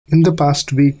In the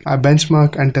past week, I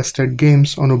benchmarked and tested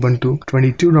games on Ubuntu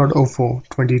 22.04,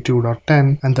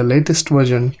 22.10 and the latest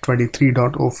version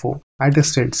 23.04. I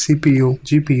tested CPU,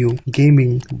 GPU,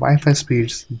 gaming, Wi-Fi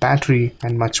speeds, battery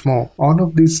and much more. All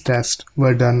of these tests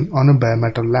were done on a bare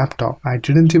metal laptop. I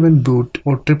didn't even boot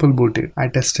or triple boot it. I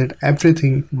tested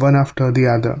everything one after the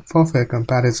other for fair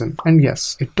comparison. And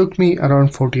yes, it took me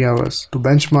around 40 hours to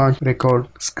benchmark, record,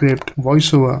 script,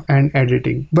 voiceover and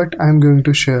editing. But I'm going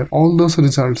to share all those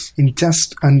results in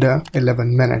just under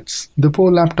 11 minutes. The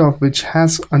poor laptop which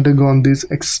has undergone these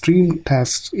extreme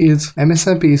tests is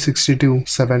MSI P62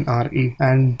 7R.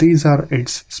 And these are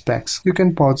its specs. You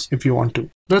can pause if you want to.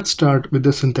 Let's start with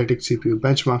the synthetic CPU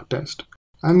benchmark test.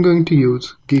 I'm going to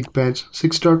use Geekbench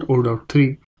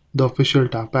 6.0.3, the official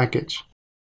tar package.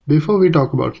 Before we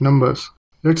talk about numbers,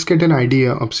 let's get an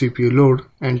idea of CPU load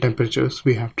and temperatures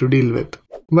we have to deal with.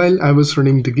 While I was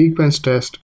running the Geekbench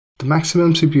test, the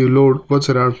maximum CPU load was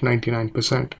around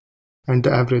 99%, and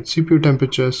the average CPU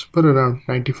temperatures were around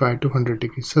 95 to 100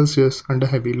 degrees Celsius under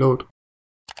heavy load.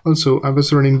 Also, I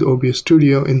was running the OBS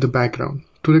Studio in the background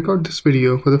to record this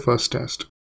video for the first test.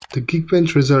 The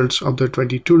Geekbench results of the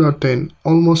 22.10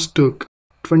 almost took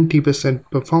 20%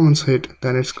 performance hit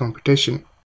than its competition.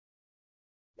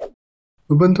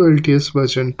 Ubuntu LTS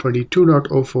version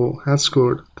 22.04 has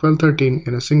scored 1213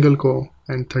 in a single core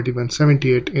and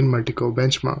 3178 in multi-core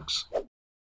benchmarks,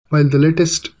 while the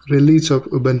latest release of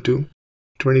Ubuntu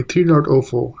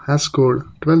 23.04 has scored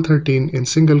 1213 in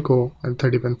single core and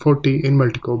 3140 in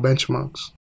multi-core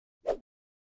benchmarks.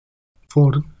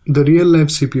 For the real-life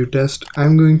CPU test, I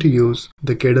am going to use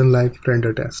the Kdenlive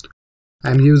render test. I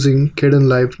am using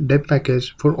Kdenlive dev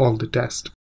package for all the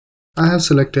tests. I have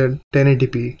selected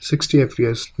 1080p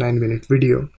 60fps 9-minute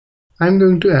video. I am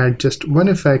going to add just one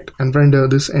effect and render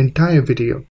this entire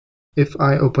video. If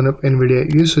I open up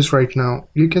NVIDIA usage right now,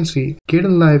 you can see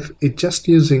Kdenlive is just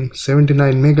using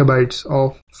 79 megabytes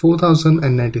of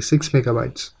 4096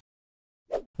 megabytes.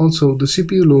 Also, the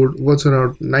CPU load was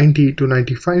around 90 to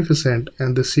 95%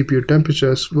 and the CPU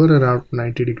temperatures were around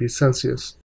 90 degrees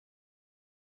Celsius.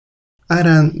 I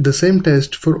ran the same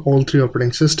test for all three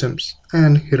operating systems,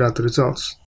 and here are the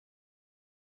results.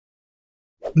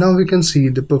 Now we can see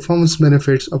the performance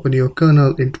benefits of a new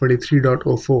kernel in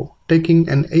 23.04, taking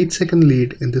an 8-second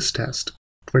lead in this test.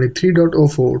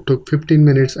 23.04 took 15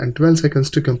 minutes and 12 seconds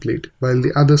to complete, while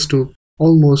the others took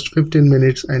almost 15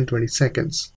 minutes and 20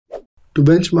 seconds. To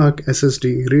benchmark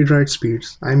SSD read-write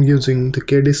speeds, I am using the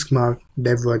KDiskMark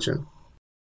dev version.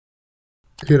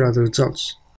 Here are the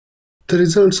results. The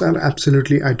results are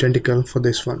absolutely identical for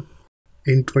this one.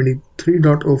 In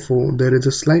 23.04, there is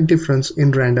a slight difference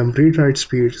in random read-write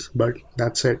speeds, but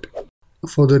that's it.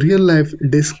 For the real-life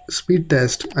disk speed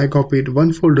test, I copied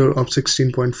one folder of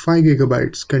 16.5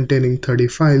 GB containing 30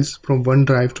 files from one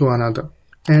drive to another.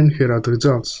 And here are the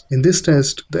results. In this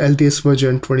test, the LTS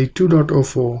version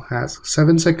 22.04 has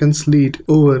 7 seconds lead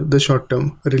over the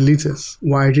short-term releases.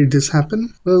 Why did this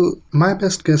happen? Well, my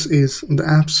best guess is the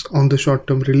apps on the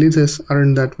short-term releases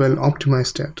aren't that well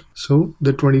optimized yet. So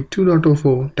the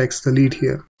 22.04 takes the lead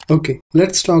here. Okay,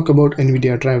 let's talk about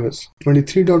NVIDIA drivers.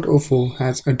 23.04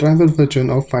 has a driver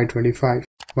version of 525,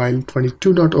 while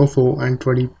 22.04 and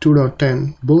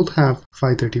 22.10 both have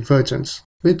 530 versions,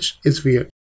 which is weird.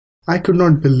 I could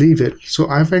not believe it, so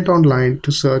I went online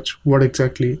to search what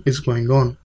exactly is going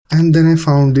on. And then I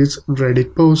found this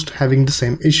Reddit post having the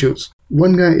same issues.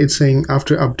 One guy is saying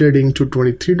after updating to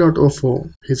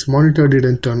 23.04, his monitor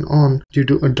didn't turn on due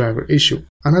to a driver issue.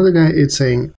 Another guy is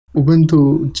saying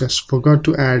Ubuntu just forgot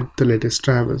to add the latest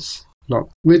drivers.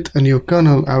 Lol. With a new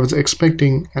kernel, I was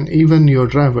expecting an even newer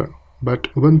driver,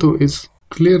 but Ubuntu is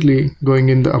clearly going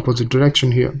in the opposite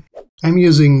direction here. I'm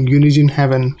using Unigine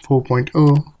Heaven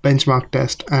 4.0 benchmark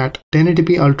test at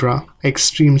 1080p Ultra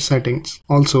extreme settings.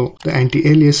 Also, the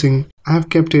anti-aliasing, I've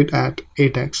kept it at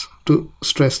 8x to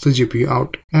stress the GPU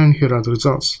out. And here are the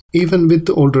results. Even with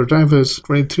the older drivers,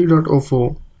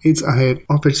 23.04 is ahead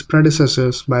of its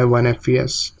predecessors by 1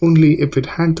 FPS. Only if it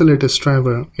had the latest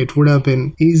driver, it would have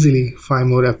been easily 5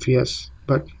 more FPS,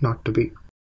 but not to be.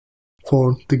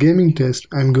 For the gaming test,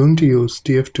 I'm going to use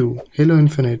TF2, Halo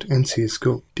Infinite and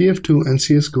CSGO. TF2 and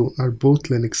CSGO are both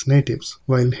Linux natives,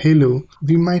 while Halo,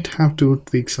 we might have to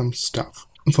tweak some stuff.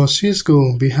 For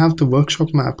CSGO, we have the workshop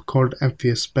map called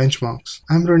FPS Benchmarks.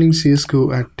 I'm running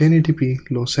CSGO at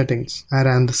 1080p low settings. I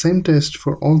ran the same test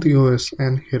for all the OS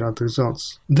and here are the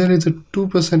results. There is a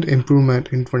 2% improvement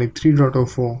in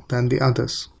 23.04 than the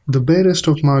others. the barest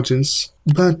of margins,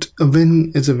 but a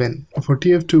win is a win. For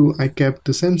TF2, I kept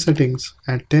the same settings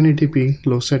at 1080p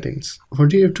low settings. For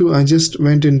TF2, I just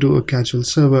went into a casual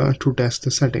server to test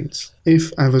the settings.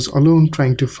 If I was alone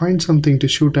trying to find something to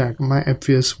shoot at, my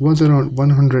FPS was around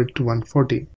 100 to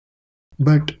 140.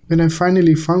 But when I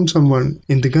finally found someone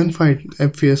in the gunfight,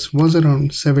 FPS was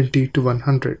around 70 to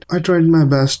 100. I tried my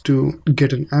best to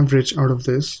get an average out of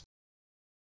this.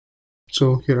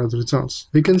 So here are the results.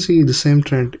 We can see the same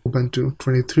trend Ubuntu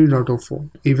 23.04.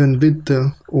 Even with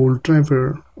the old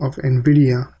driver of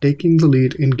Nvidia taking the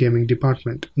lead in gaming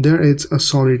department, there is a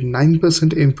solid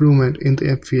 9% improvement in the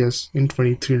FPS in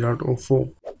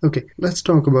 23.04. Okay, let's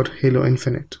talk about Halo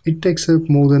Infinite. It takes up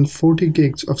more than 40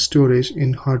 gigs of storage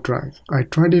in hard drive. I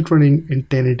tried it running in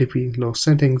 1080p low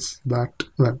settings, but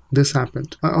well, this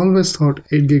happened. I always thought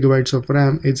 8 GB of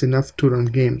RAM is enough to run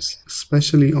games,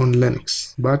 especially on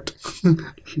Linux, but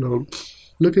lol.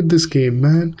 Look at this game,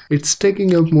 man. It's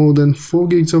taking up more than 4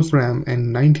 gigs of RAM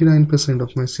and 99%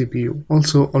 of my CPU.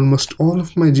 Also, almost all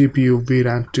of my GPU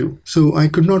VRAM too. So I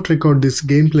could not record this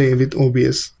gameplay with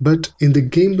OBS, but in the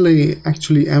gameplay,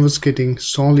 actually I was getting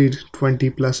solid 20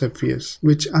 plus FPS,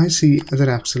 which I see as an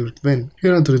absolute win.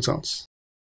 Here are the results.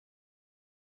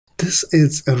 This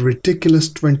is a ridiculous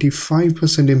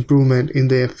 25% improvement in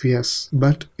the FPS,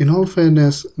 but in all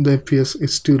fairness, the FPS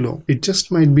is too low. It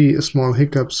just might be a small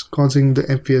hiccups causing the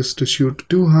FPS to shoot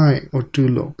too high or too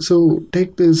low. So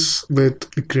take this with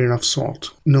a grain of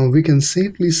salt. Now we can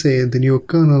safely say the new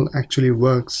kernel actually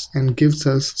works and gives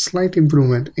us slight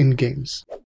improvement in games.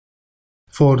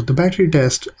 For the battery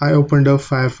test, I opened up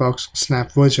Firefox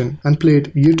Snap version and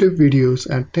played YouTube videos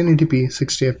at 1080p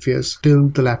 60fps till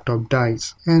the laptop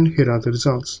dies. And here are the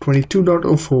results.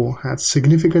 22.04 has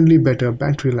significantly better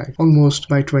battery life, almost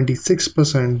by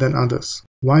 26% than others.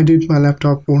 Why did my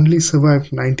laptop only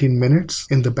survive 19 minutes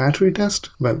in the battery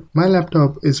test? Well, my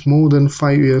laptop is more than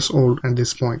 5 years old at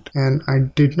this point and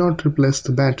I did not replace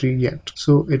the battery yet,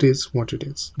 so it is what it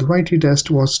is. The YT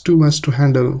test was too much to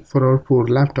handle for our poor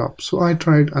laptop, so I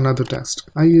tried another test.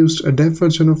 I used a dev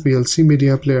version of VLC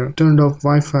media player, turned off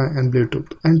Wi-Fi and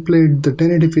Bluetooth, and played the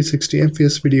 1080p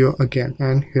 60fps video again,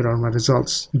 and here are my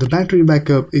results. The battery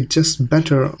backup is just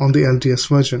better on the LTS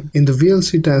version. In the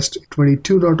VLC test,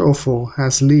 22.04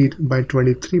 has lead by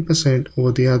 23%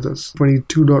 over the others.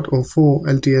 22.04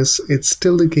 LTS is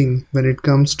still the king when it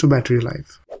comes to battery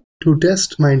life. To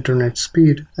test my internet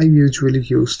speed, I usually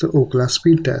use the Ookla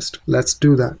speed test. Let's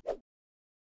do that.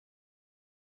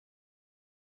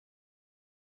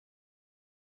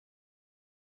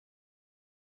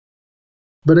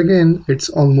 But again, it's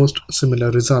almost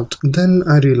similar result. Then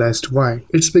I realized why.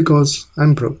 It's because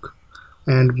I'm broke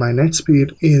and my net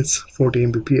speed is 40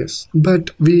 Mbps.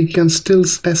 But we can still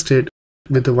test it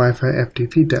with the Wi-Fi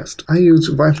FTP test. I use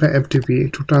Wi-Fi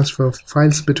FTP to transfer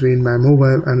files between my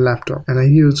mobile and laptop, and I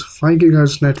use 5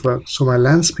 GHz network, so my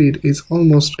LAN speed is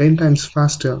almost 10 times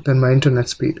faster than my internet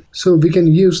speed. So we can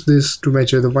use this to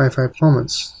measure the Wi-Fi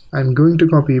performance. I'm going to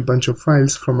copy a bunch of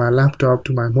files from my laptop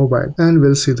to my mobile and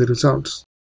we'll see the results.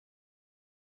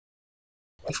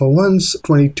 For once,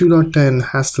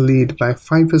 22.10 has the lead by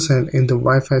 5% in the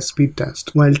Wi-Fi speed test,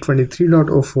 while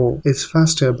 23.04 is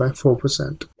faster by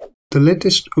 4%. The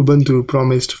latest Ubuntu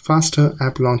promised faster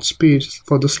app launch speeds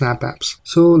for the Snap apps.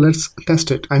 So let's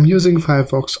test it. I'm using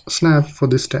Firefox Snap for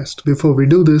this test. Before we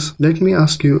do this, let me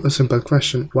ask you a simple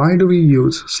question. Why do we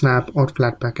use Snap or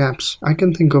Flatpak apps? I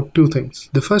can think of two things.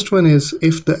 The first one is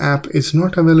if the app is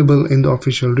not available in the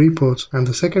official repos, and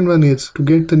the second one is to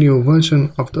get the new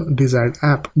version of the desired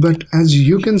app. But as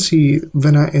you can see,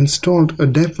 when I installed a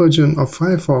dev version of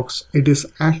Firefox, it is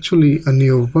actually a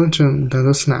newer version than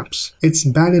the Snaps. It's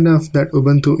bad enough that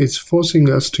Ubuntu is forcing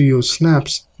us to use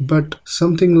snaps, but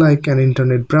something like an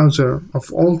internet browser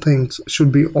of all things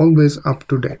should be always up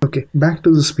to date. Okay, back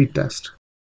to the speed test.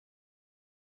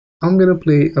 I'm gonna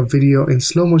play a video in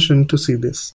slow motion to see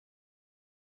this.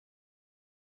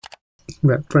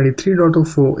 Well,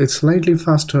 23.04 is slightly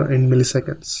faster in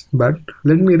milliseconds, but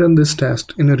let me run this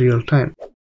test in a real time.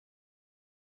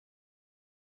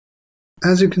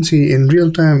 As you can see, in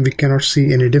real time we cannot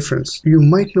see any difference. You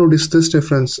might notice this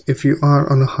difference if you are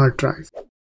on a hard drive.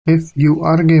 If you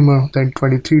are a gamer, then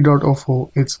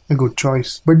 23.04 is a good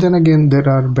choice. But then again, there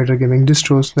are better gaming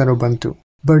distros than Ubuntu.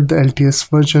 But the LTS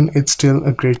version is still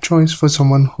a great choice for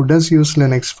someone who does use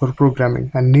Linux for programming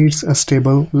and needs a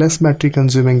stable, less battery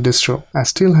consuming distro. I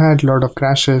still had a lot of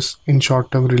crashes in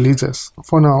short-term releases.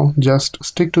 For now, just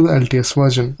stick to the LTS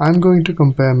version. I'm going to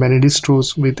compare many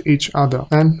distros with each other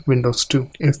and Windows too.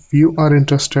 If you are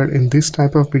interested in this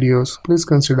type of videos, please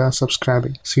consider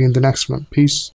subscribing. See you in the next one. Peace.